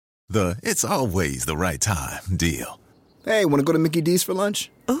The "it's always the right time" deal. Hey, want to go to Mickey D's for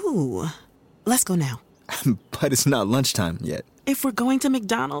lunch? Ooh, let's go now. But it's not lunchtime yet. If we're going to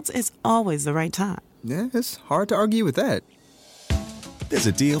McDonald's, it's always the right time. Yeah, it's hard to argue with that. There's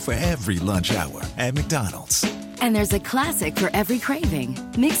a deal for every lunch hour at McDonald's. And there's a classic for every craving.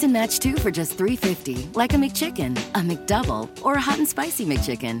 Mix and match 2 for just $3.50. Like a McChicken, a McDouble, or a hot and spicy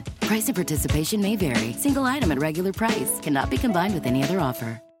McChicken. Price and participation may vary. Single item at regular price. Cannot be combined with any other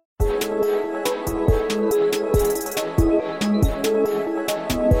offer.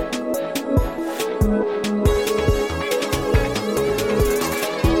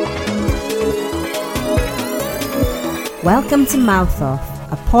 Welcome to Mouth Off,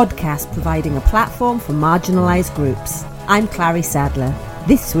 a podcast providing a platform for marginalised groups. I'm Clary Sadler.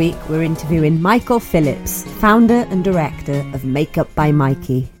 This week we're interviewing Michael Phillips, founder and director of Makeup by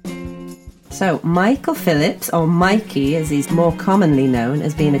Mikey. So Michael Phillips, or Mikey as he's more commonly known,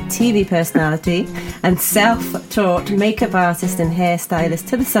 has been a TV personality and self-taught makeup artist and hairstylist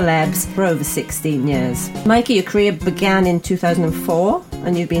to the celebs for over 16 years. Mikey, your career began in 2004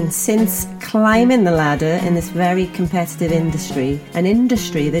 and you've been since climbing the ladder in this very competitive industry, an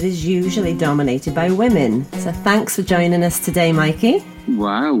industry that is usually dominated by women. So thanks for joining us today, Mikey.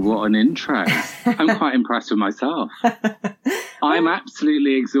 Wow, what an intro. I'm quite impressed with myself. I'm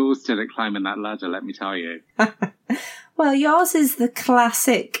absolutely exhausted at climbing that ladder, let me tell you. Well, yours is the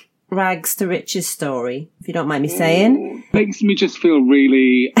classic rags to riches story, if you don't mind me saying. Makes me just feel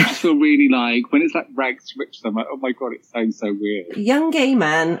really like, when it's like rags to riches, I'm like, oh my God, it sounds so weird. A young gay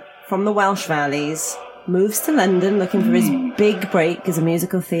man from the Welsh Valleys moves to London looking for his big break as a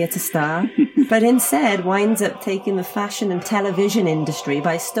musical theatre star, but instead winds up taking the fashion and television industry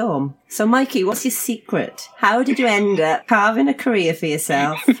by storm. So Mikey, what's your secret? How did you end up carving a career for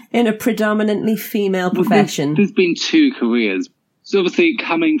yourself in a predominantly female profession? There's been two careers. So obviously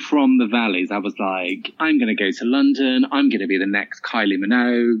coming from the Valleys, I was like, I'm going to go to London. I'm going to be the next Kylie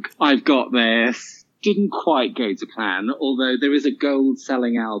Minogue. I've got this. Didn't quite go to plan, although there is a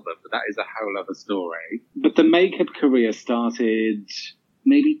gold-selling album, but that is a whole other story. But the makeup career started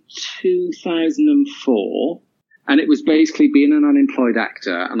maybe 2004, and it was basically being an unemployed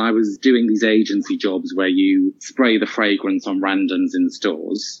actor, and I was doing these agency jobs where you spray the fragrance on randoms in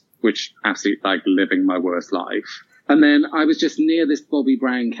stores, which absolutely like living my worst life. And then I was just near this Bobbi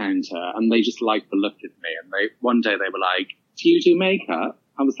Brown counter, and they just liked the look of me, and one day they were like, "Do you do makeup?"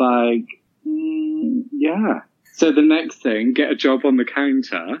 I was like, yeah. So the next thing, get a job on the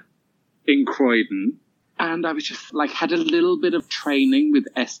counter in Croydon. And I was just like, had a little bit of training with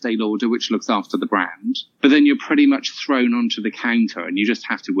Estee Lauder, which looks after the brand. But then you're pretty much thrown onto the counter and you just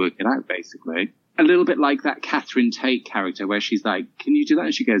have to work it out, basically. A little bit like that Catherine Tate character where she's like, "Can you do that?"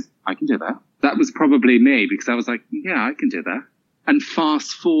 And she goes, "I can do that." That was probably me because I was like, yeah, I can do that. And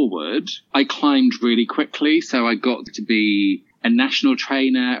fast forward, I climbed really quickly. So I got to be a national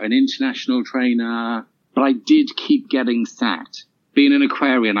trainer, an international trainer, but I did keep getting sacked. Being an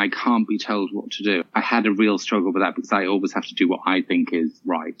Aquarian, I can't be told what to do. I had a real struggle with that because I always have to do what I think is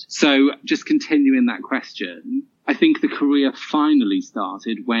right. So just continuing that question, I think the career finally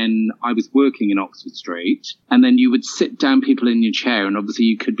started when I was working in Oxford Street, and then you would sit down people in your chair, and obviously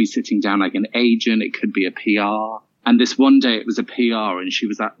you could be sitting down like an agent, it could be a PR. And this one day it was a PR, and she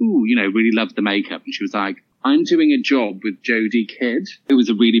was like, "Ooh, really loved the makeup." And she was like, "I'm doing a job with Jodie Kidd," who was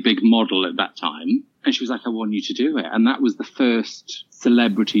a really big model at that time. And she was like, "I want you to do it." And that was the first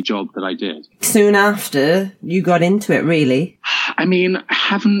celebrity job that I did. Soon after, you got into it, really? I mean, I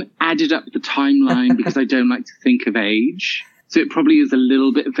haven't added up the timeline because I don't like to think of age. So it probably is a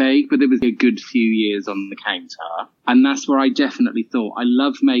little bit vague, but there was a good few years on the counter. And that's where I definitely thought, I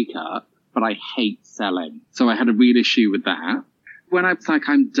love makeup, but I hate selling. So I had a real issue with that. When I was like,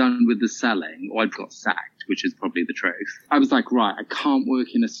 I'm done with the selling, or I'd got sacked, which is probably the truth, I was like, right, I can't work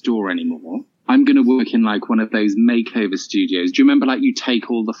in a store anymore. I'm going to work in like one of those makeover studios. Do you remember like you take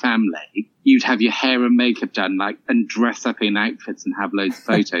all the family, you'd have your hair and makeup done like and dress up in outfits and have loads of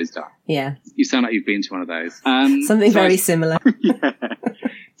photos done? Yeah. You sound like you've been to one of those. Something very similar. Yeah.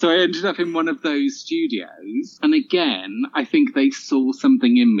 So I ended up in one of those studios. And again, I think they saw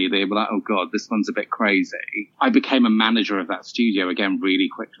something in me. They were like, "Oh God, this one's a bit crazy." I became a manager of that studio again really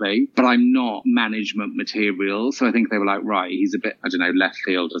quickly, but I'm not management material. So I think they were like, right, he's a bit, I don't know, left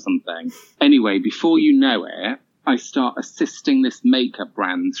field or something. Anyway, before you know it, I start assisting this makeup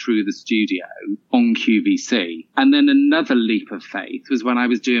brand through the studio on QVC. And then another leap of faith was when I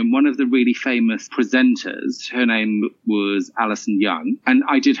was doing one of the really famous presenters. Her name was Alison Young. And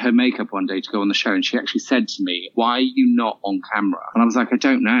I did her makeup one day to go on the show. And she actually said to me, why are you not on camera? And I was like, I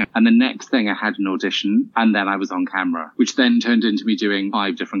don't know. And the next thing I had an audition and then I was on camera, which then turned into me doing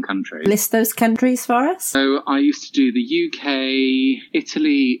 5 different countries. List those countries for us. So I used to do the UK,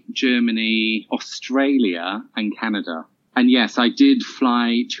 Italy, Germany, Australia and Canada. And yes, I did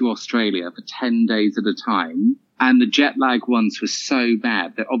fly to Australia for 10 days at a time. And the jet lag once was so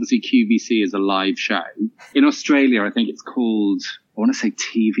bad that obviously QVC is a live show. In Australia, I think it's called, I want to say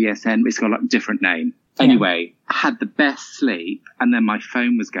TVSN, but it's got like a different name. Yeah. Anyway, I had the best sleep and then my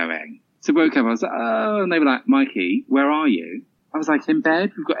phone was going. So I woke up, I was like, oh, and they were like, Mikey, where are you? I was like, in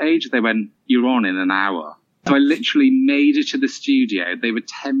bed, we've got ages. They went, you're on in an hour. So I literally made it to the studio. They were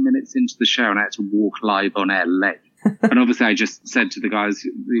 10 minutes into the show and I had to walk live on air late. And obviously I just said to the guys,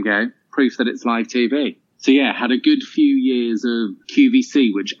 there you go, proof that it's live TV. So yeah, had a good few years of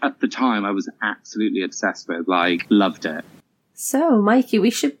QVC, which at the time I was absolutely obsessed with, like loved it. So, Mikey, we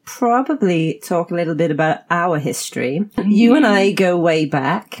should probably talk a little bit about our history. You and I go way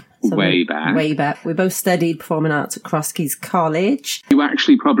back. Way back. We both studied performing arts at Crosskeys College. You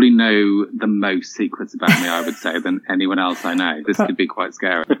actually probably know the most secrets about me, I would say, than anyone else I know. This could be quite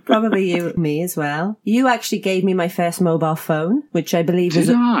scary. Probably you, me as well. You actually gave me my first mobile phone, which I believe was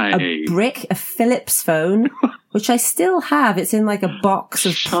a brick, a Philips phone, which I still have. It's in like a box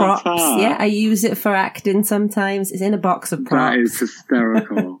of props. Yeah, I use it for acting sometimes. It's in a box of props. That is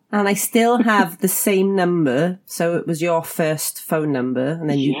hysterical. And I still have the same number. So it was your first phone number. And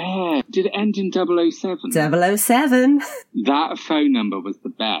then Yeah. Did it end in 007? 007. That phone number was the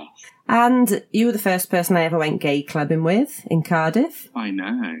best. And you were the first person I ever went gay clubbing with in Cardiff. I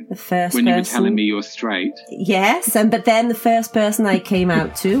know. The first when person. You were telling me you're straight. Yes, but then the first person I came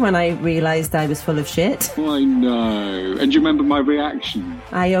out to when I realised I was full of shit. Oh, I know. And do you remember my reaction?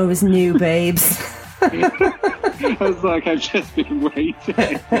 I always knew, babes. I was like, I've just been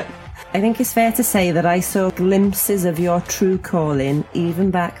waiting. I think it's fair to say that I saw glimpses of your true calling even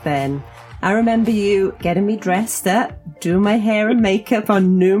back then. I remember you getting me dressed up, doing my hair and makeup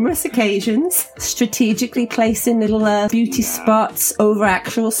on numerous occasions, strategically placing little beauty spots over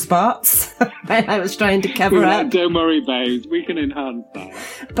actual spots when I was trying to cover up. Don't worry, babes, we can enhance that.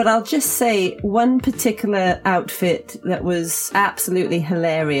 But I'll just say one particular outfit that was absolutely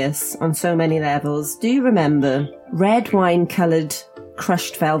hilarious on so many levels. Do you remember? Red wine-coloured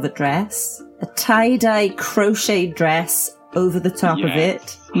crushed velvet dress, a tie-dye crocheted dress over the top of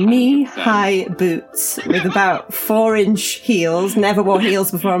it, knee-high boots with about 4-inch heels. Never wore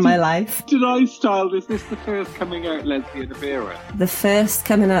heels before in my life. Did I style this? This is the first coming out lesbian appearance. The first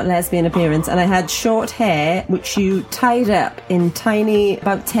coming out lesbian appearance. And I had short hair, which you tied up in tiny,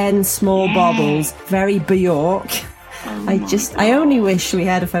 about 10 small bobbles. Very Bjork. I only wish we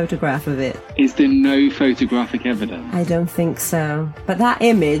had a photograph of it. Is there no photographic evidence? I don't think so. But that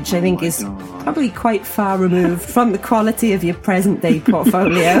image, I think, is probably quite far removed from the quality of your present day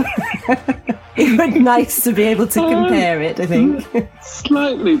portfolio. It would be nice to be able to compare it, I think.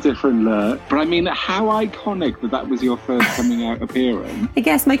 Slightly different look. But I mean, how iconic that was your first coming out appearance. I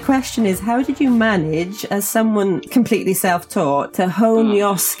guess my question is, how did you manage, as someone completely self-taught, to hone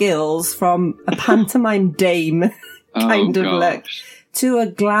your skills from a pantomime dame kind of look to a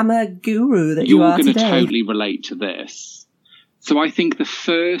glamour guru that you are today? You're going to totally relate to this. So I think the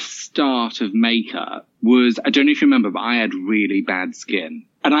first start of makeup was, I don't know if you remember, but I had really bad skin.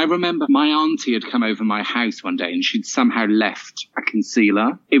 And I remember my auntie had come over my house one day and she'd somehow left a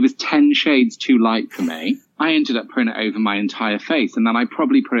concealer. It was 10 shades too light for me. I ended up putting it over my entire face, and then I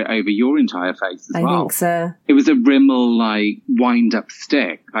probably put it over your entire face as well. I think so. It was a Rimmel, like, wind-up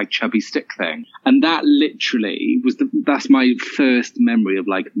stick, like chubby stick thing. And that literally was that's my first memory of,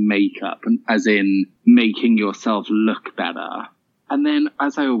 like, makeup, as in making yourself look better. And then,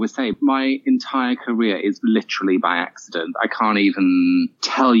 as I always say, my entire career is literally by accident. I can't even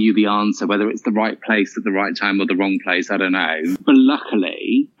tell you the answer, whether it's the right place at the right time or the wrong place, I don't know. But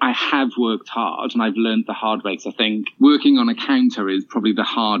luckily, I have worked hard and I've learned the hard way. So I think working on a counter is probably the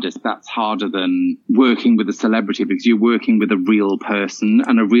hardest. That's harder than working with a celebrity because you're working with a real person,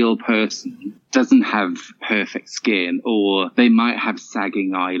 and a real person doesn't have perfect skin, or they might have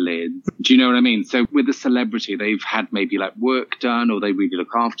sagging eyelids. Do you know what I mean? So with a celebrity, they've had maybe like work done, or they really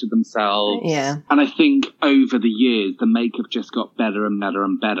look after themselves. Yeah. And I think over the years, the makeup just got better and better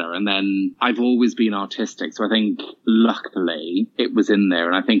and better. And then I've always been artistic. So I think luckily it was in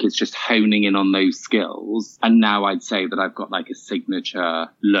there. And I think it's just honing in on those skills. And now I'd say that I've got like a signature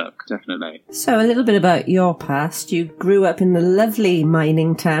look, definitely. So a little bit about your past. You grew up in the lovely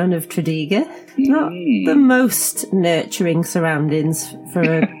mining town of Tredegar. Not the most nurturing surroundings for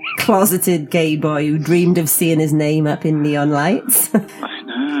a closeted gay boy who dreamed of seeing his name up in neon lights. I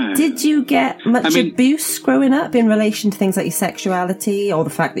know. Did you get much abuse growing up in relation to things like your sexuality or the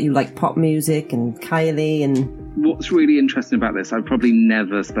fact that you like pop music and Kylie and... What's really interesting about this, I've probably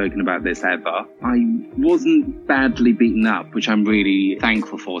never spoken about this ever. I wasn't badly beaten up, which I'm really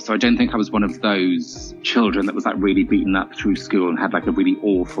thankful for. So I don't think I was one of those children that was like really beaten up through school and had like a really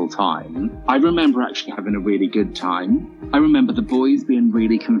awful time. I remember actually having a really good time. I remember the boys being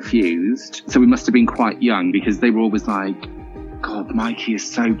really confused. So we must have been quite young because they were always like, God, Mikey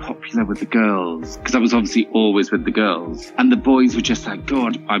is so popular with the girls. Because I was obviously always with the girls. And the boys were just like,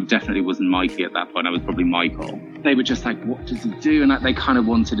 God, I definitely wasn't Mikey at that point. I was probably Michael. They were just like, what does he do? And they kind of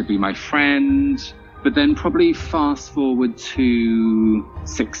wanted to be my friend. But then probably fast forward to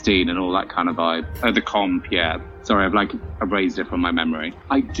 16 and all that kind of vibe. Oh, the comp, yeah. Sorry, I've erased it from my memory.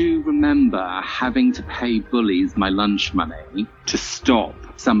 I do remember having to pay bullies my lunch money to stop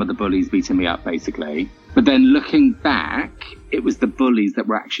some of the bullies beating me up, basically. But then looking back, it was the bullies that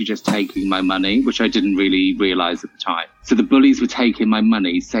were actually just taking my money, which I didn't really realise at the time. So the bullies were taking my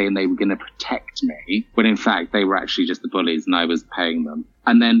money, saying they were going to protect me, when in fact they were actually just the bullies and I was paying them.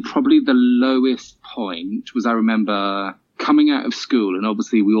 And then probably the lowest point was I remember coming out of school, and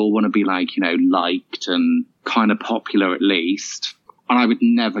obviously we all want to be like, you know, liked and kind of popular at least. And I would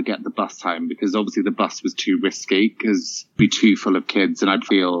never get the bus home because obviously the bus was too risky because it'd be too full of kids and I'd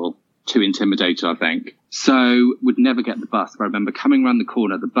feel too intimidated, I think. So would never get the bus. But I remember coming around the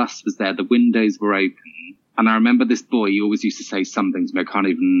corner, the bus was there, the windows were open. And I remember this boy, he always used to say something to me. I can't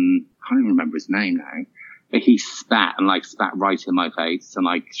even remember his name now. But he spat right in my face and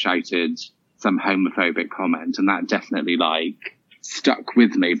shouted some homophobic comment. And that definitely stuck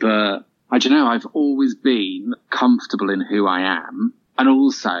with me. But I don't know, I've always been comfortable in who I am. And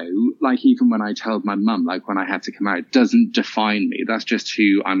also, even when I told my mum, when I had to come out, it doesn't define me. That's just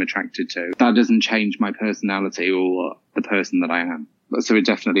who I'm attracted to. That doesn't change my personality or the person that I am. So it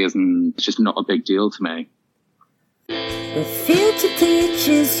definitely isn't, it's just not a big deal to me. The future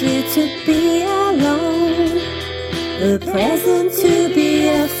teaches you to be alone. The present to be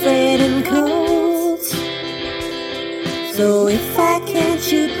afraid and cold. So if I can't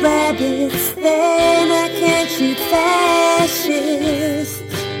shoot rabbits, then I can't shoot fascists.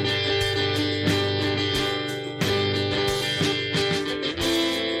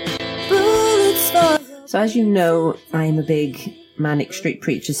 So as you know, I'm a big Manic Street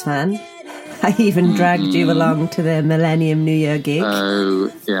Preachers fan. I even dragged you along to the Millennium New Year gig. Oh,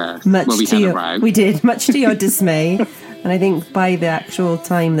 yeah. We did, much to your dismay. And I think by the actual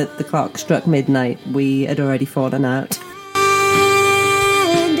time that the clock struck midnight, we had already fallen out.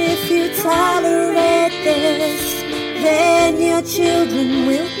 And if you tolerate this, then your children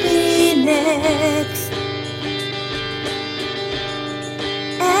will be next.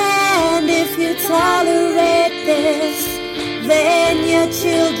 And if you tolerate this, then your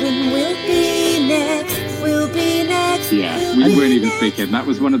children will be next. Yeah, we weren't even speaking. That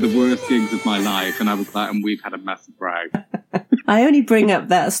was one of the worst gigs of my life, and I was like, and we've had a massive row. I only bring up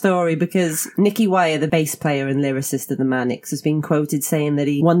that story because Nicky Wire, the bass player and lyricist of the Manics, has been quoted saying that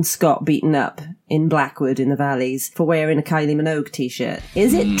he once got beaten up in Blackwood in the Valleys for wearing a Kylie Minogue t-shirt.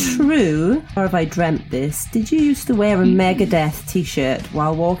 Is it true, or have I dreamt this? Did you used to wear a Megadeth t-shirt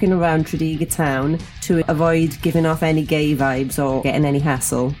while walking around Tredegar town to avoid giving off any gay vibes or getting any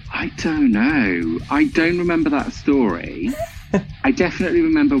hassle? I don't know. I don't remember that story. I definitely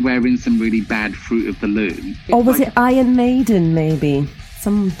remember wearing some really bad Fruit of the Loom. Or was it Iron Maiden, maybe?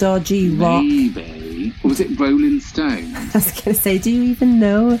 Some dodgy rock? Maybe. Or was it Rolling Stones? I was going to say, do you even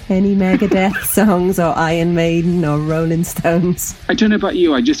know any Megadeth songs or Iron Maiden or Rolling Stones? I don't know about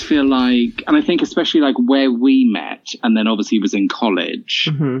you, I just feel like, and I think especially where we met, and then obviously was in college,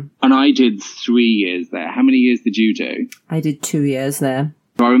 and I did 3 years there. How many years did you do? I did 2 years there.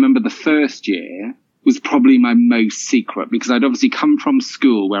 I remember the first year was probably my most secret because I'd obviously come from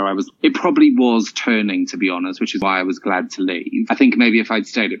school where it probably was turning, to be honest, which is why I was glad to leave. I think maybe if I'd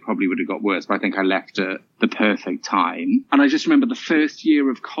stayed, it probably would have got worse, but I think I left at the perfect time. And I just remember the first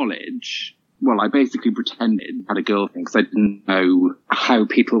year of college I basically pretended I had a girlfriend because I didn't know how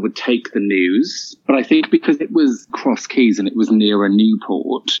people would take the news. But I think because it was Cross Keys and it was near a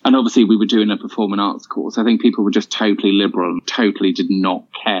Newport, and obviously we were doing a performing arts course, I think people were just totally liberal and totally did not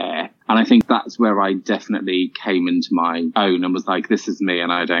care. And I think that's where I definitely came into my own and was like, this is me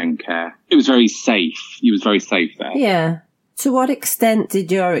and I don't care. It was very safe. He was very safe there. Yeah. To what extent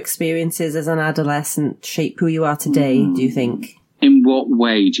did your experiences as an adolescent shape who you are today, do you think? In what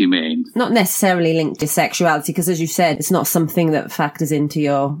way do you mean? Not necessarily linked to sexuality, because as you said, it's not something that factors into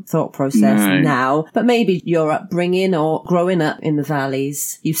your thought process now, but maybe your upbringing or growing up in the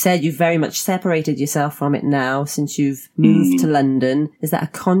valleys. You've said you've very much separated yourself from it now since you've moved to London. Is that a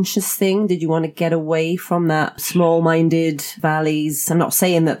conscious thing? Did you want to get away from that small-minded valleys? I'm not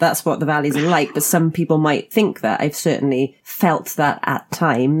saying that that's what the valleys are like, but some people might think that. I've certainly felt that at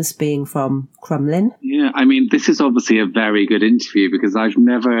times, being from Crumlin. Yeah, I mean, this is obviously a very good interview because I've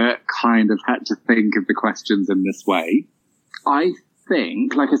never kind of had to think of the questions in this way. I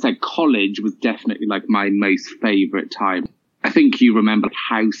think, like I said, college was definitely like my most favourite time. I think you remember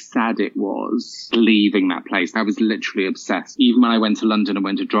how sad it was leaving that place. I was literally obsessed. Even when I went to London and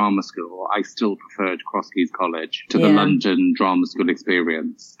went to drama school, I still preferred Cross Keys College to the London drama school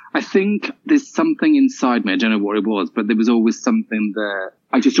experience. I think there's something inside me, I don't know what it was, but there was always something that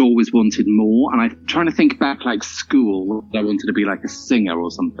I just always wanted more. And I'm trying to think back, like school, I wanted to be like a singer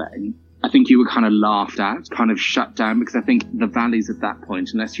or something. I think you were kind of laughed at, kind of shut down, because I think the valleys at that point,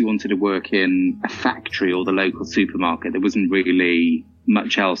 unless you wanted to work in a factory or the local supermarket, there wasn't really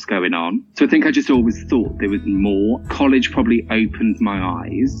much else going on. So I think I just always thought there was more. College probably opened my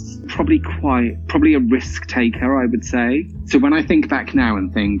eyes. Probably a risk taker, I would say. So when I think back now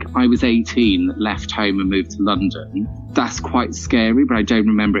and think I was 18, left home and moved to London, that's quite scary, but I don't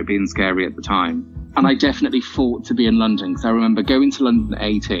remember it being scary at the time. And I definitely fought to be in London because I remember going to London at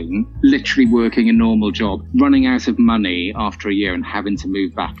 18, literally working a normal job, running out of money after a year and having to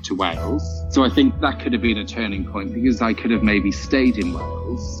move back to Wales. So I think that could have been a turning point because I could have maybe stayed in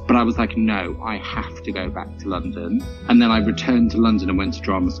Wales. But I was like, no, I have to go back to London. And then I returned to London and went to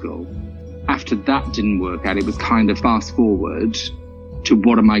drama school. After that didn't work out, it was kind of fast forward to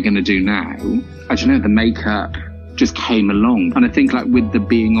what am I going to do now? I don't know, the makeup just came along. And I think like with the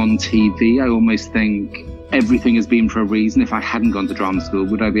being on TV, I almost think everything has been for a reason. If I hadn't gone to drama school,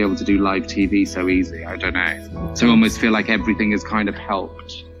 would I be able to do live TV so easy? I don't know. So I almost feel like everything has kind of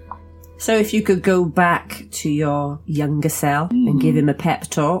helped. So if you could go back to your younger self and give him a pep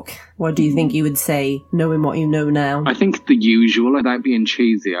talk, what do you think you would say, knowing what you know now? I think the usual, without being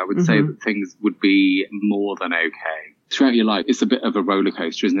cheesy, I would say that things would be more than okay. Throughout your life, it's a bit of a roller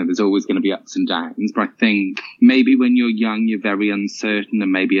coaster, isn't it? There's always going to be ups and downs. But I think maybe when you're young, you're very uncertain and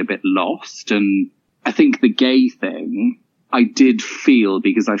maybe a bit lost. And I think the gay thing, I did feel,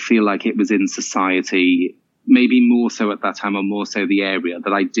 because I feel like it was in society, maybe more so at that time or more so the area,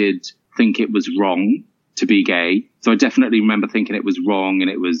 that I did think it was wrong to be gay. So I definitely remember thinking it was wrong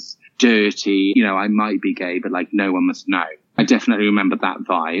and it was dirty. You know, I might be gay, but like no one must know. I definitely remember that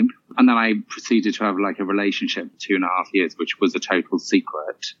vibe. And then I proceeded to have like a relationship for 2.5 years, which was a total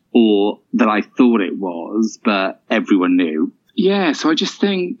secret, or that I thought it was, but everyone knew. Yeah. So I just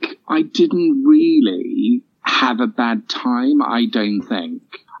think I didn't really have a bad time. I don't think.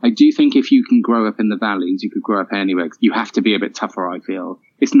 I do think if you can grow up in the valleys, you could grow up anywhere. You have to be a bit tougher, I feel.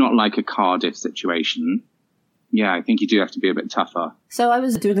 It's not like a Cardiff situation. Yeah, I think you do have to be a bit tougher. So I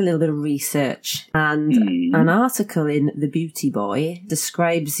was doing a little bit of research, and an article in The Beauty Boy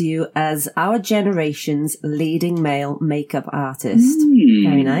describes you as our generation's leading male makeup artist.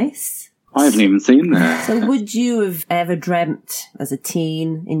 Very nice. I haven't even seen that. So would you have ever dreamt as a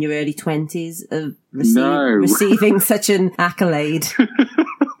teen in your early 20s of receiving such an accolade?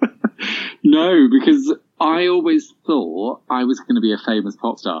 No, because I always thought I was going to be a famous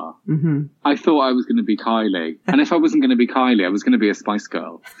pop star. I thought I was going to be Kylie. And if I wasn't going to be Kylie, I was going to be a Spice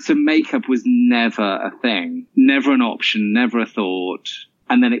Girl. So makeup was never a thing, never an option, never a thought.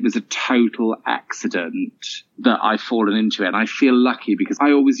 And then it was a total accident that I've fallen into it. And I feel lucky because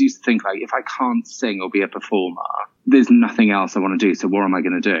I always used to think, like, if I can't sing or be a performer, there's nothing else I want to do. So what am I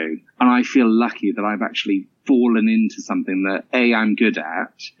going to do? And I feel lucky that I've actually fallen into something that A, I'm good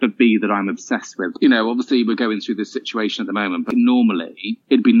at, but B, that I'm obsessed with. You know, obviously we're going through this situation at the moment, but normally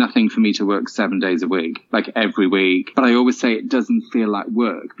it'd be nothing for me to work 7 days a week, like every week. But I always say it doesn't feel like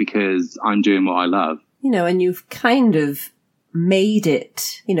work because I'm doing what I love. You know, and you've kind of made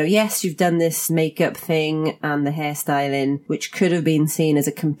it? You know, yes, you've done this makeup thing and the hairstyling, which could have been seen as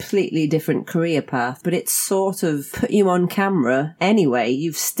a completely different career path, but it's sort of put you on camera anyway.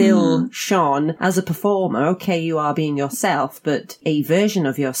 You've still shone as a performer. Okay, you are being yourself, but a version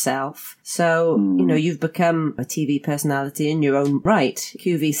of yourself. So, you know, you've become a TV personality in your own right.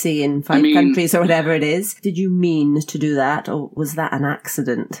 QVC in 5 countries or whatever it is. Did you mean to do that, or was that an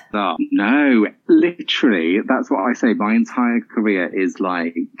accident? Oh, no, literally, that's what I say. My entire career is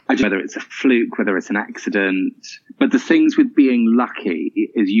like, whether it's a fluke, whether it's an accident. But the things with being lucky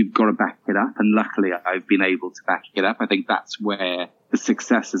is you've got to back it up. And luckily, I've been able to back it up. I think that's where the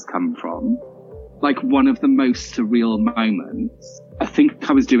success has come from. Like, one of the most surreal moments, I think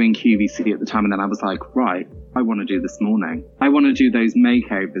I was doing QVC at the time, and then I was like, right, I want to do This Morning. I want to do those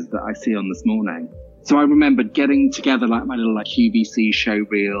makeovers that I see on This Morning. So I remember getting together like my little QVC show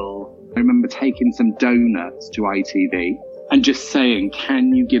reel. I remember taking some donuts to ITV and just saying,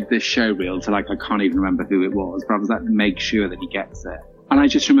 can you give this show reel to, I can't even remember who it was, but I was like, make sure that he gets it. And I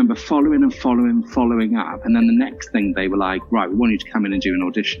just remember following up. And then the next thing they were like, right, we want you to come in and do an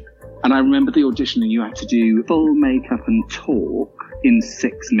audition. And I remember the audition, and you had to do full makeup and talk in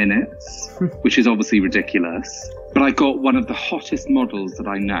 6 minutes, which is obviously ridiculous. But I got one of the hottest models that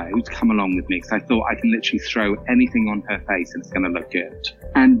I know to come along with me, because I thought I can literally throw anything on her face and it's going to look good.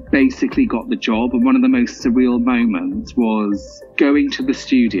 And basically got the job. And one of the most surreal moments was going to the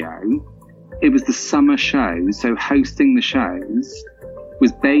studio. It was the summer show, so hosting the shows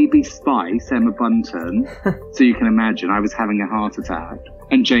was Baby Spice, Emma Bunton. So you can imagine I was having a heart attack.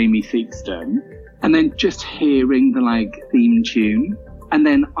 And Jamie Theakston. And then just hearing the theme tune. And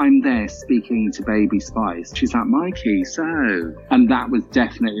then I'm there speaking to Baby Spice. She's like, Mikey, so. And that was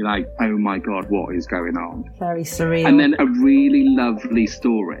definitely like, oh my God, what is going on? Very surreal. And then a really lovely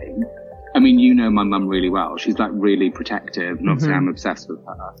story. I mean, you know my mum really well. She's really protective. And obviously I'm obsessed with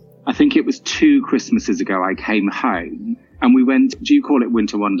her. I think it was 2 Christmases ago I came home and we went, do you call it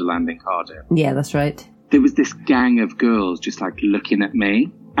Winter Wonderland in Cardiff? Yeah, that's right. There was this gang of girls just looking at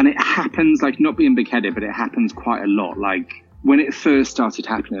me. And it happens, not being big-headed, but it happens quite a lot. When it first started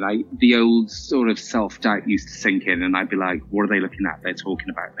happening, the old sort of self-doubt used to sink in, and I'd be like, what are they looking at? They're talking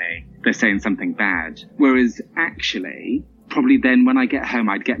about me. They're saying something bad. Whereas actually, probably then when I get home,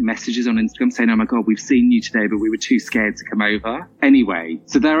 I'd get messages on Instagram saying, oh my God, we've seen you today, but we were too scared to come over. Anyway,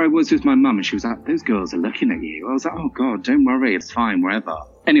 so there I was with my mum, and she was like, those girls are looking at you. I was like, oh God, don't worry, it's fine, wherever.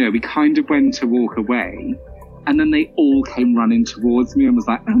 Anyway, we kind of went to walk away. And then they all came running towards me and was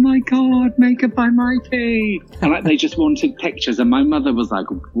like, oh my God, makeup by Mikey. And they just wanted pictures. And my mother was like,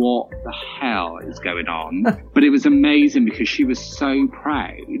 what the hell is going on? But it was amazing because she was so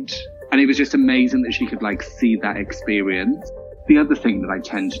proud. And it was just amazing that she could see that experience. The other thing that I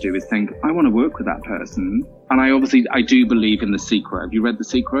tend to do is think, I want to work with that person. And I do believe in The Secret. Have you read The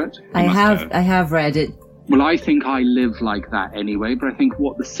Secret? I have read it. Well, I think I live like that anyway. But I think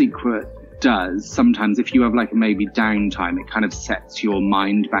what The Secret does sometimes, if you have maybe downtime, it kind of sets your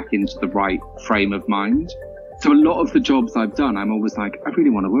mind back into the right frame of mind. So a lot of the jobs I've done, I'm always like, I really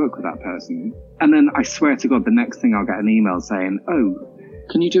want to work with that person. And then I swear to God, the next thing I'll get an email saying, oh,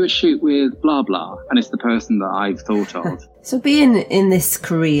 can you do a shoot with blah, blah? And it's the person that I've thought of. So being in this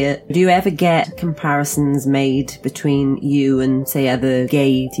career, do you ever get comparisons made between you and, say, other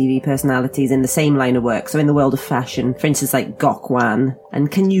gay TV personalities in the same line of work? So in the world of fashion, for instance, like Gok Wan. And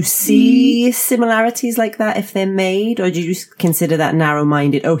can you see similarities like that if they're made? Or do you just consider that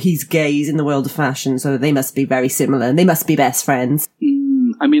narrow-minded, oh, he's gay, he's in the world of fashion, so they must be very similar and they must be best friends?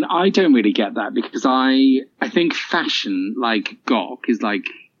 I mean, I don't really get that because I think fashion, like Gok, is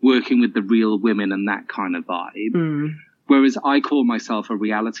working with the real women and that kind of vibe. Whereas I call myself a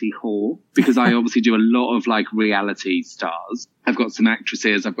reality whore because I obviously do a lot of reality stars. I've got some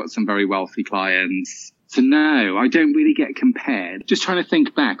actresses. I've got some very wealthy clients. So no, I don't really get compared. Just trying to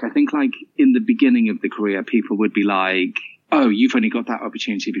think back. I think in the beginning of the career, people would be like, oh, you've only got that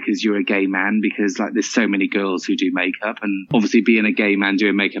opportunity because you're a gay man, because there's so many girls who do makeup, and obviously being a gay man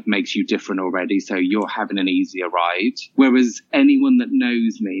doing makeup makes you different already, so you're having an easier ride. Whereas anyone that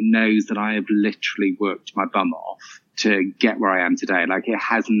knows me knows that I have literally worked my bum off to get where I am today. It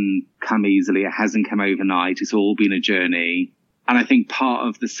hasn't come easily. It hasn't come overnight. It's all been a journey. And I think part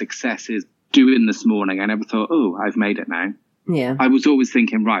of the success is doing This Morning. I never thought, oh, I've made it now. Yeah. I was always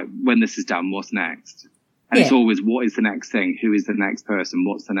thinking, right, when this is done, what's next? And it's always, what is the next thing? Who is the next person?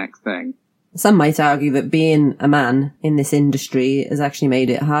 What's the next thing? Some might argue that being a man in this industry has actually made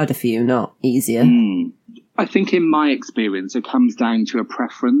it harder for you, not easier. I think in my experience, it comes down to a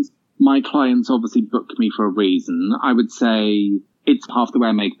preference. My clients obviously book me for a reason. I would say it's half the way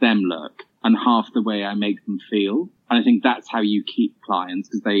I make them look and half the way I make them feel. And I think that's how you keep clients,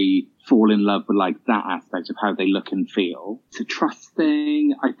 because they fall in love with like that aspect of how they look and feel. It's a trust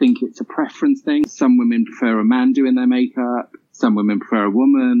thing. I think it's a preference thing. Some women prefer a man doing their makeup. Some women prefer a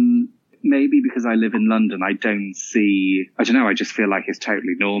woman. Maybe because I live in London, I just feel like it's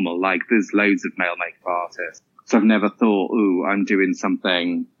totally normal. Like there's loads of male makeup artists. So I've never thought, ooh, I'm doing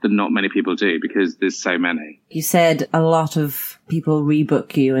something that not many people do, because there's so many. You said a lot of people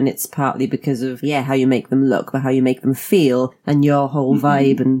rebook you, and it's partly because of, how you make them look, but how you make them feel and your whole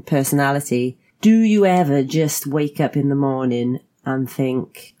vibe and personality. Do you ever just wake up in the morning and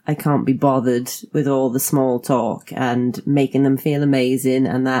think, I can't be bothered with all the small talk and making them feel amazing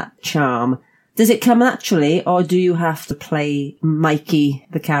and that charm? Does it come naturally, or do you have to play Mikey,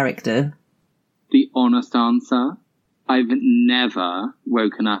 the character? The honest answer, I've never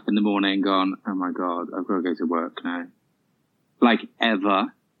woken up in the morning and gone, oh my God, I've got to go to work now. Like,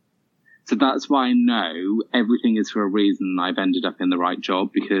 ever. So that's why I know everything is for a reason. I've ended up in the right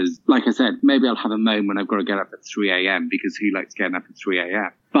job, because, like I said, maybe I'll have a moment when I've got to get up at 3 a.m. because who likes getting up at 3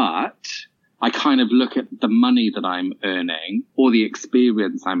 a.m.? But I kind of look at the money that I'm earning or the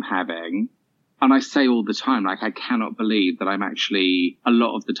experience I'm having, and I say all the time, like, I cannot believe that I'm actually a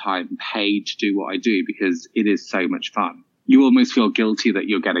lot of the time paid to do what I do, because it is so much fun. You almost feel guilty that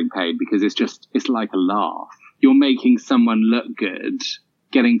you're getting paid, because it's like a laugh. You're making someone look good,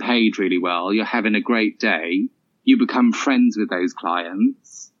 getting paid really well. You're having a great day. You become friends with those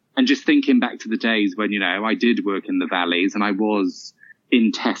clients. And just thinking back to the days when, I did work in the valleys and I was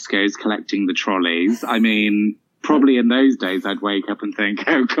in Tesco's collecting the trolleys. I mean, probably in those days, I'd wake up and think,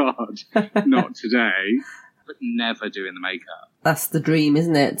 oh God, not today, but never doing the makeup. That's the dream,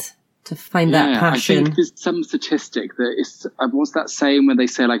 isn't it? To find that passion. I think there's some statistic that is, what's that saying when they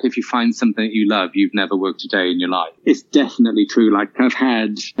say, like, if you find something that you love, you've never worked a day in your life? It's definitely true. Like, I've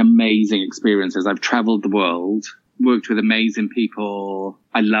had amazing experiences. I've traveled the world, worked with amazing people.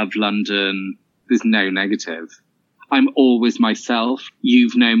 I love London. There's no negative. I'm always myself.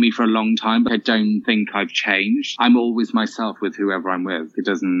 You've known me for a long time, but I don't think I've changed. I'm always myself with whoever I'm with. It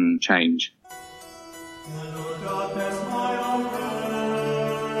doesn't change.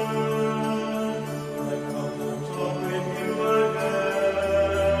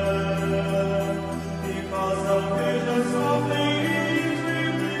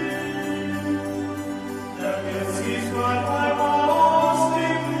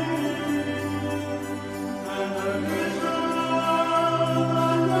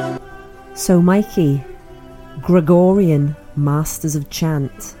 So, Mikey, Gregorian Masters of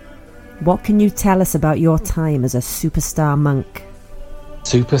Chant, what can you tell us about your time as a superstar monk?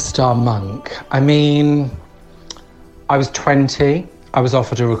 Superstar monk? I mean, I was 20. I was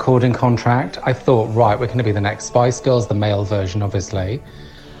offered a recording contract. I thought, right, we're going to be the next Spice Girls, the male version, obviously.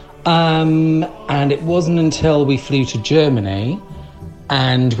 And it wasn't until we flew to Germany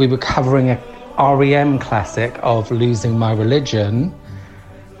and we were covering a REM classic of Losing My Religion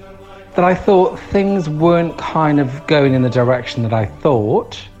that I thought things weren't kind of going in the direction that I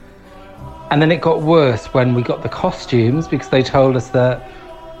thought. And then it got worse when we got the costumes, because they told us that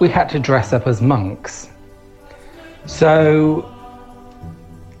we had to dress up as monks. So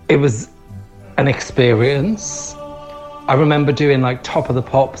it was an experience. I remember doing like Top of the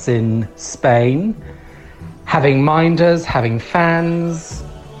Pops in Spain, having minders, having fans,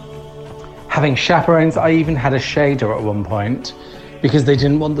 having chaperones. I even had a shader at one point, because they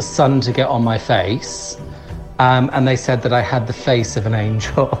didn't want the sun to get on my face. And they said that I had the face of an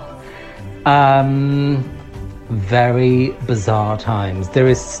angel. Very bizarre times. There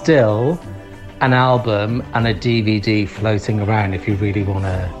is still an album and a DVD floating around if you really want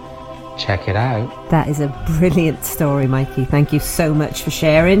to check it out. That is a brilliant story, Mikey. Thank you so much for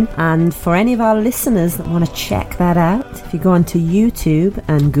sharing. And for any of our listeners that want to check that out, if you go onto YouTube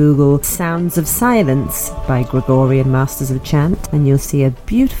and Google Sounds of Silence by Gregorian Masters of Chant, and you'll see a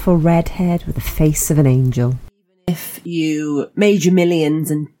beautiful redhead with the face of an angel. If you made your millions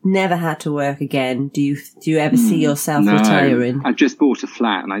and never had to work again, do you ever see yourself retiring? I've just bought a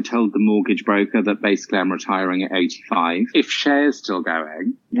flat and I told the mortgage broker that basically I'm retiring at 85. If Cher's still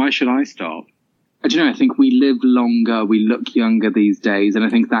going, why should I stop? I don't know, I think we live longer, we look younger these days, and I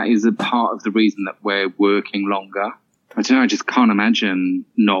think that is a part of the reason that we're working longer. I don't know, I just can't imagine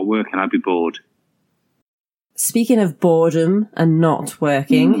not working. I'd be bored. Speaking of boredom and not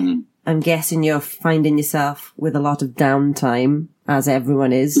working, I'm guessing you're finding yourself with a lot of downtime, as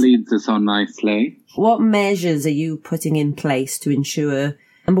everyone is. Leads us on nicely. What measures are you putting in place to ensure,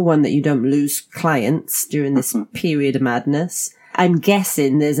 number one, that you don't lose clients during this period of madness? I'm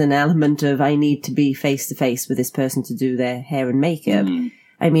guessing there's an element of I need to be face to face with this person to do their hair and makeup.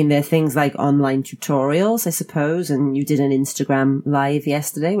 I mean, there are things like online tutorials, I suppose, and you did an Instagram live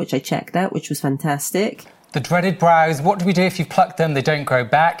yesterday, which I checked out, which was fantastic. The dreaded brows, what do we do if you pluck them? They don't grow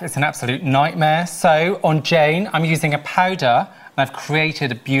back. It's an absolute nightmare. So on Jane, I'm using a powder and I've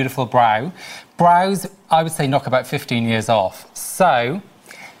created a beautiful brow. Brows, I would say, knock about 15 years off. So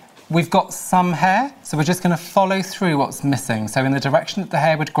we've got some hair, so we're just going to follow through what's missing. So in the direction that the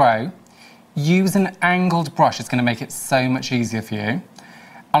hair would grow, use an angled brush. It's going to make it so much easier for you.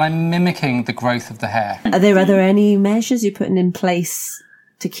 And I'm mimicking the growth of the hair. Are there any measures you're putting in place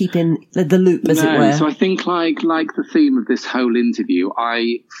to keep in the loop, as it were? So I think like the theme of this whole interview,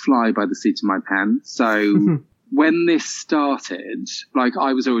 I fly by the seat of my pants. So when this started, like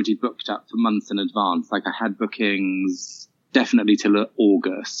I was already booked up for months in advance. Like I had bookings definitely till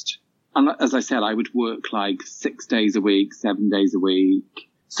August. And as I said, I would work like 6 days a week, 7 days a week.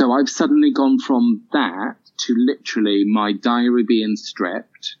 So I've suddenly gone from that to literally my diary being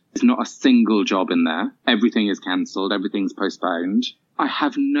stripped. There's not a single job in there. Everything is cancelled. Everything's postponed. I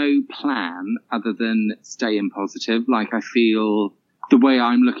have no plan other than staying positive. Like I feel the way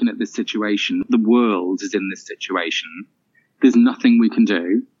I'm looking at this situation, the world is in this situation. There's nothing we can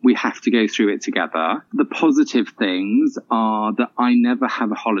do. We have to go through it together. The positive things are that I never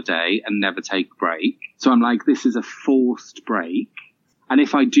have a holiday and never take a break. So I'm like, this is a forced break. And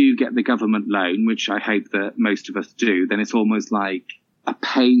if I do get the government loan, which I hope that most of us do, then it's almost like a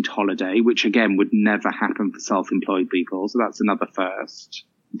paid holiday, which again would never happen for self-employed people. So that's another first.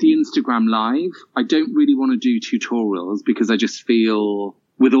 The Instagram live, I don't really want to do tutorials because I just feel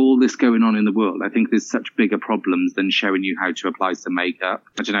with all this going on in the world, I think there's such bigger problems than showing you how to apply some makeup.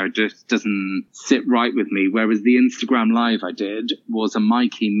 I don't know, it just doesn't sit right with me. Whereas the Instagram live I did was a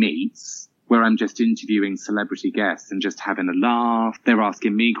Mikey Meets, where I'm just interviewing celebrity guests and just having a laugh. They're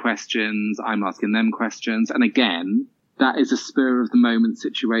asking me questions. I'm asking them questions. And again, that is a spur of the moment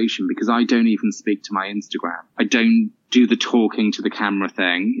situation because I don't even speak to my Instagram. I don't do the talking to the camera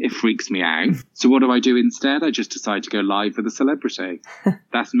thing. It freaks me out. So what do I do instead? I just decide to go live with a celebrity.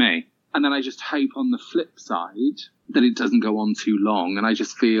 That's me. And then I just hope on the flip side that it doesn't go on too long. And I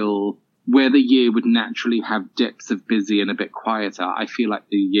just feel where the year would naturally have dips of busy and a bit quieter, I feel like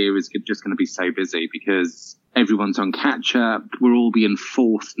the year is just going to be so busy because everyone's on catch up. We're all being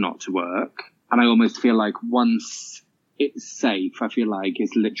forced not to work. And I almost feel like once it's safe, I feel like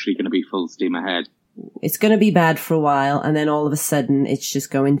it's literally going to be full steam ahead. It's going to be bad for a while, and then all of a sudden it's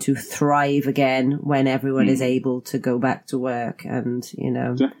just going to thrive again when everyone is able to go back to work and, you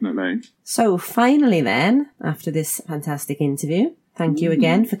know. Definitely. So finally then, after this fantastic interview, thank you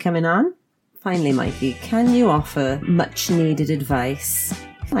again for coming on. Finally, Mikey, can you offer much needed advice?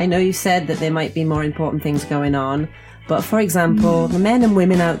 I know you said that there might be more important things going on, but for example, the men and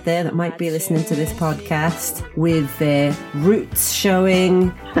women out there that might be listening to this podcast with their roots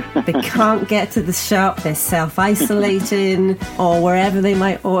showing, they can't get to the shop, they're self-isolating, or wherever they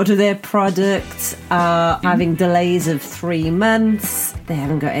might order their products are having delays of 3 months, they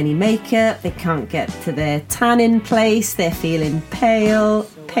haven't got any makeup, they can't get to their tanning place, they're feeling pale,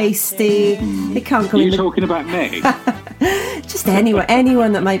 pasty, they can't go in the... You're talking about me? Just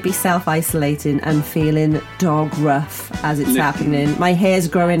anyone that might be self-isolating and feeling dog rough as it's happening. My hair's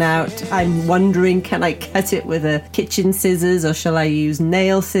growing out. I'm wondering, can I cut it with a kitchen scissors or shall I use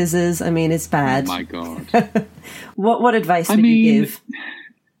nail scissors? I mean, it's bad. Oh my God. What advice would you give?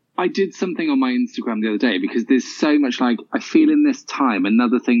 I did something on my Instagram the other day because there's so much like, I feel in this time,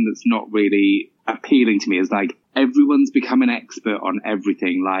 another thing that's not really appealing to me is like, everyone's become an expert on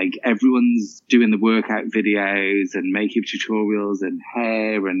everything. Like everyone's doing the workout videos and makeup tutorials and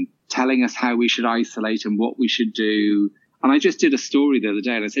hair and telling us how we should isolate and what we should do. And I just did a story the other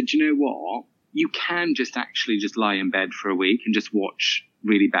day and I said, you know what? You can just actually just lie in bed for a week and just watch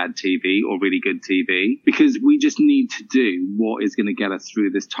really bad TV or really good TV because we just need to do what is going to get us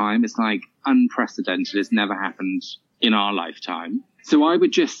through this time. It's like unprecedented. It's never happened in our lifetime. So I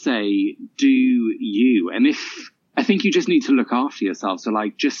would just say, do you. And I think you just need to look after yourself. So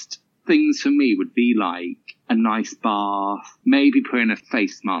like just things for me would be like a nice bath, maybe putting a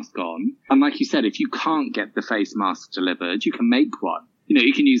face mask on. And like you said, if you can't get the face mask delivered, you can make one. You know,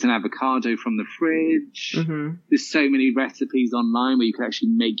 you can use an avocado from the fridge. Mm-hmm. There's so many recipes online where you can actually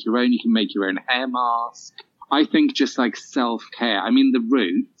make your own. You can make your own hair mask. I think just like self-care. I mean, the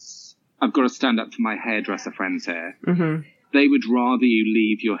roots, I've got to stand up for my hairdresser friends here. Mm-hmm. They would rather you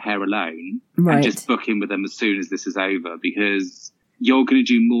leave your hair alone and just book in with them as soon as this is over because you're going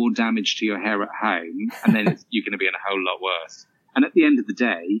to do more damage to your hair at home and then you're going to be in a whole lot worse. And at the end of the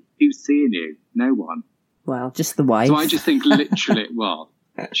day, who's seeing you? No one. Well, just the wife. So I just think literally, well,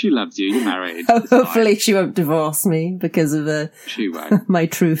 She loves you. You're married. Hopefully she won't divorce me because of she won't. my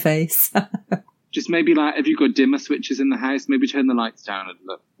true face. Just maybe like, have you got dimmer switches in the house? Maybe turn the lights down a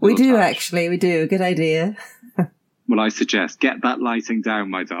little. We do, touch. actually. We do. Good idea. Well, I suggest get that lighting down,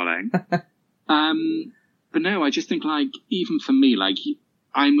 my darling. But no, I just think like, even for me, like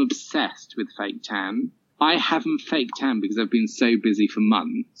I'm obsessed with fake tan. I haven't fake tan because I've been so busy for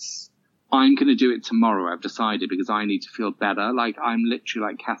months. I'm going to do it tomorrow, I've decided, because I need to feel better. Like, I'm literally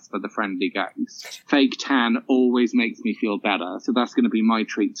like Casper the Friendly Ghost. Fake tan always makes me feel better. So that's going to be my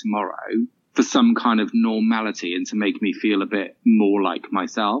treat tomorrow for some kind of normality and to make me feel a bit more like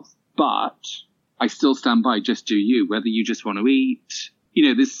myself. But I still stand by just do you, whether you just want to eat. You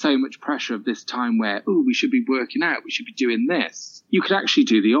know, there's so much pressure of this time where, oh, we should be working out, we should be doing this. You could actually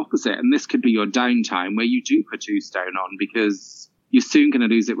do the opposite. And this could be your downtime where you do put 2 stone on because you're soon going to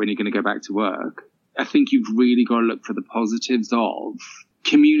lose it when you're going to go back to work. I think you've really got to look for the positives of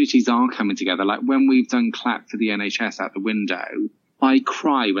communities are coming together. Like when we've done clap for the NHS out the window, I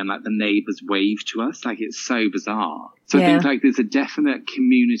cry when like the neighbours wave to us. Like it's so bizarre. So I think like there's a definite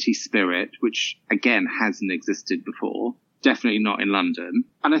community spirit, which again hasn't existed before. Definitely not in London.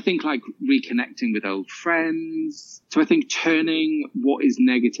 And I think like reconnecting with old friends. So I think turning what is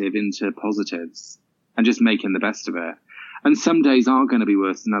negative into positives and just making the best of it. And some days are going to be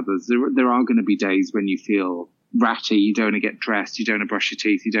worse than others. There are going to be days when you feel ratty, you don't want to get dressed, you don't want to brush your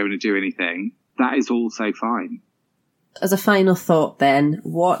teeth, you don't want to do anything. That is also fine. As a final thought then,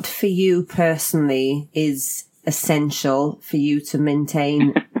 what for you personally is essential for you to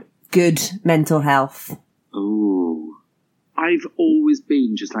maintain good mental health? Ooh. I've always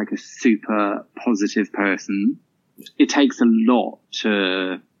been just like a super positive person. It takes a lot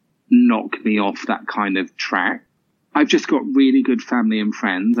to knock me off that kind of track. I've just got really good family and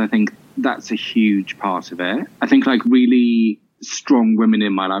friends. I think that's a huge part of it. I think like really strong women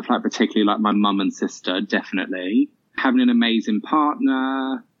in my life, like particularly like my mum and sister, definitely. Having an amazing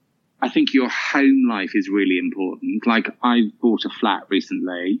partner. I think your home life is really important. Like I bought a flat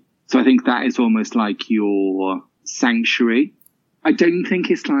recently. So I think that is almost like your sanctuary. I don't think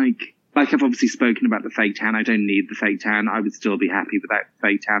it's like I've obviously spoken about the fake tan. I don't need the fake tan. I would still be happy without the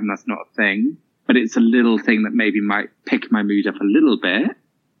fake tan. That's not a thing. But it's a little thing that maybe might pick my mood up a little bit.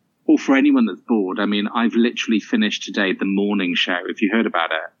 Or for anyone that's bored, I mean, I've literally finished today The Morning Show, if you heard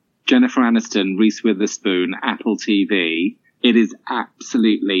about it. Jennifer Aniston, Reese Witherspoon, Apple TV. It is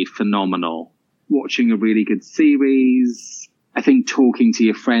absolutely phenomenal. Watching a really good series. I think talking to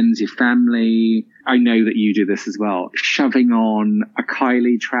your friends, your family. I know that you do this as well. Shoving on a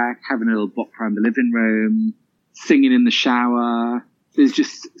Kylie track, having a little walk around the living room, singing in the shower. There's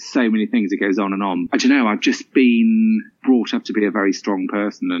just so many things that goes on and on. I don't know. I've just been brought up to be a very strong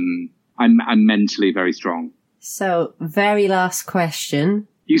person and I'm mentally very strong. So, very last question.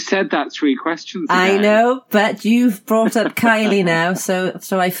 You said that 3 questions ago. I know, but you've brought up Kylie now, so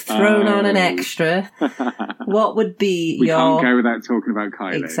I've thrown on an extra. What would be we can't go without talking about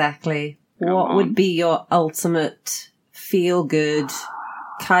Kylie. Exactly. What would be your ultimate feel-good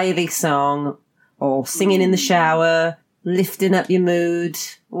Kylie song or singing in the shower, lifting up your mood?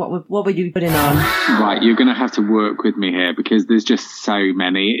 What would you be putting on? Right, you're going to have to work with me here because there's just so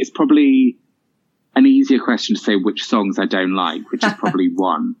many. It's probably an easier question to say which songs I don't like, which is probably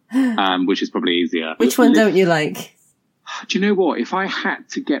one, which is probably easier. Which one don't you like? Do you know what? If I had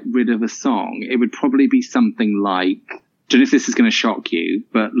to get rid of a song, it would probably be something like, I don't know if this is going to shock you,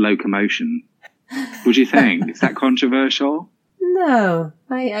 but Locomotion. What do you think? Is that controversial? No,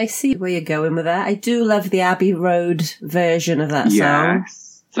 I see where you're going with that. I do love the Abbey Road version of that song.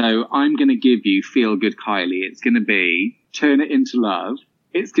 Yes. So I'm going to give you Feel Good Kylie. It's going to be Turn It Into Love.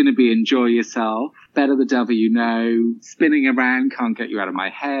 It's going to be Enjoy Yourself, Better the Devil You Know, Spinning Around, Can't Get You Out of My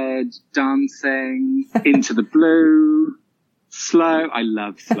Head, Dancing, Into the Blue, Slow. I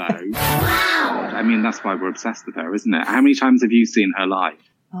love Slow. God, I mean, that's why we're obsessed with her, isn't it? How many times have you seen her live?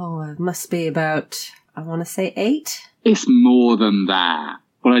 Oh, it must be about, I want to say 8. It's more than that.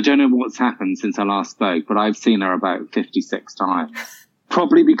 Well, I don't know what's happened since I last spoke, but I've seen her about 56 times.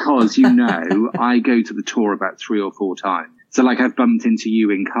 Probably because, you know, I go to the tour about 3 or 4 times. So like I've bumped into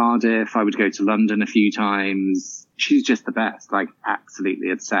you in Cardiff. I would go to London a few times. She's just the best, like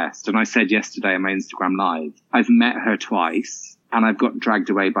absolutely obsessed. And I said yesterday on my Instagram live, I've met her twice and I've got dragged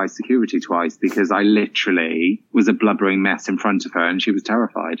away by security twice because I literally was a blubbering mess in front of her and she was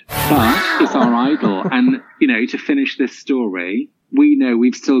terrified. But it's our idol. And, you know, to finish this story, we know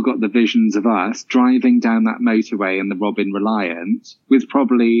we've still got the visions of us driving down that motorway in the Robin Reliant with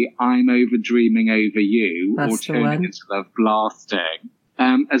probably I'm Over Dreaming Over You. That's or Turning Into Love blasting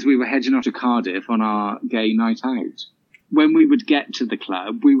as we were heading off to Cardiff on our gay night out. when we would get to the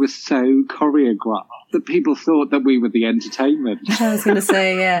club, we were so choreographed that people thought that we were the entertainment. I was going to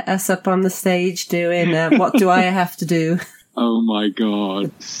say, yeah, us up on the stage doing What Do I Have to Do? Oh my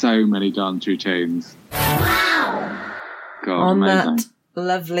God. So many dance routines. Wow. God, on amazing. That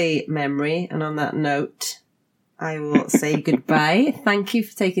lovely memory and on that note, I will say goodbye. Thank you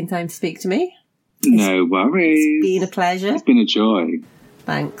for taking time to speak to me. No worries. It's been a pleasure. It's been a joy.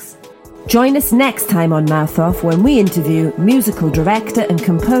 Thanks. Join us next time on Mouth Off when we interview musical director and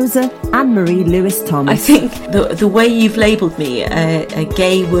composer Anne-Marie Lewis-Thomas. I think the way you've labelled me, a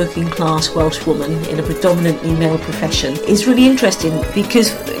gay working class Welsh woman in a predominantly male profession, is really interesting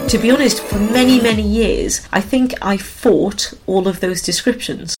because, to be honest, for many, many years, I think I fought all of those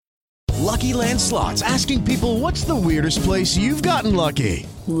descriptions. Lucky Land Slots, asking people, what's the weirdest place you've gotten lucky?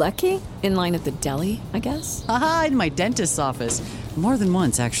 Lucky? In line at the deli, I guess? Aha, in my dentist's office. More than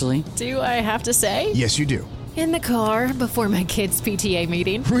once, actually. Do I have to say? Yes, you do. In the car before my kids' PTA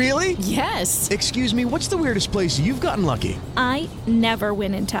meeting. Really? Yes. Excuse me, what's the weirdest place you've gotten lucky? I never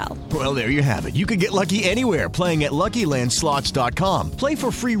win and tell. Well, there you have it. You can get lucky anywhere, playing at LuckyLandSlots.com. Play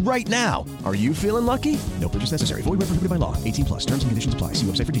for free right now. Are you feeling lucky? No purchase necessary. Void where prohibited by law. 18+. Terms and conditions apply. See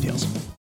website for details.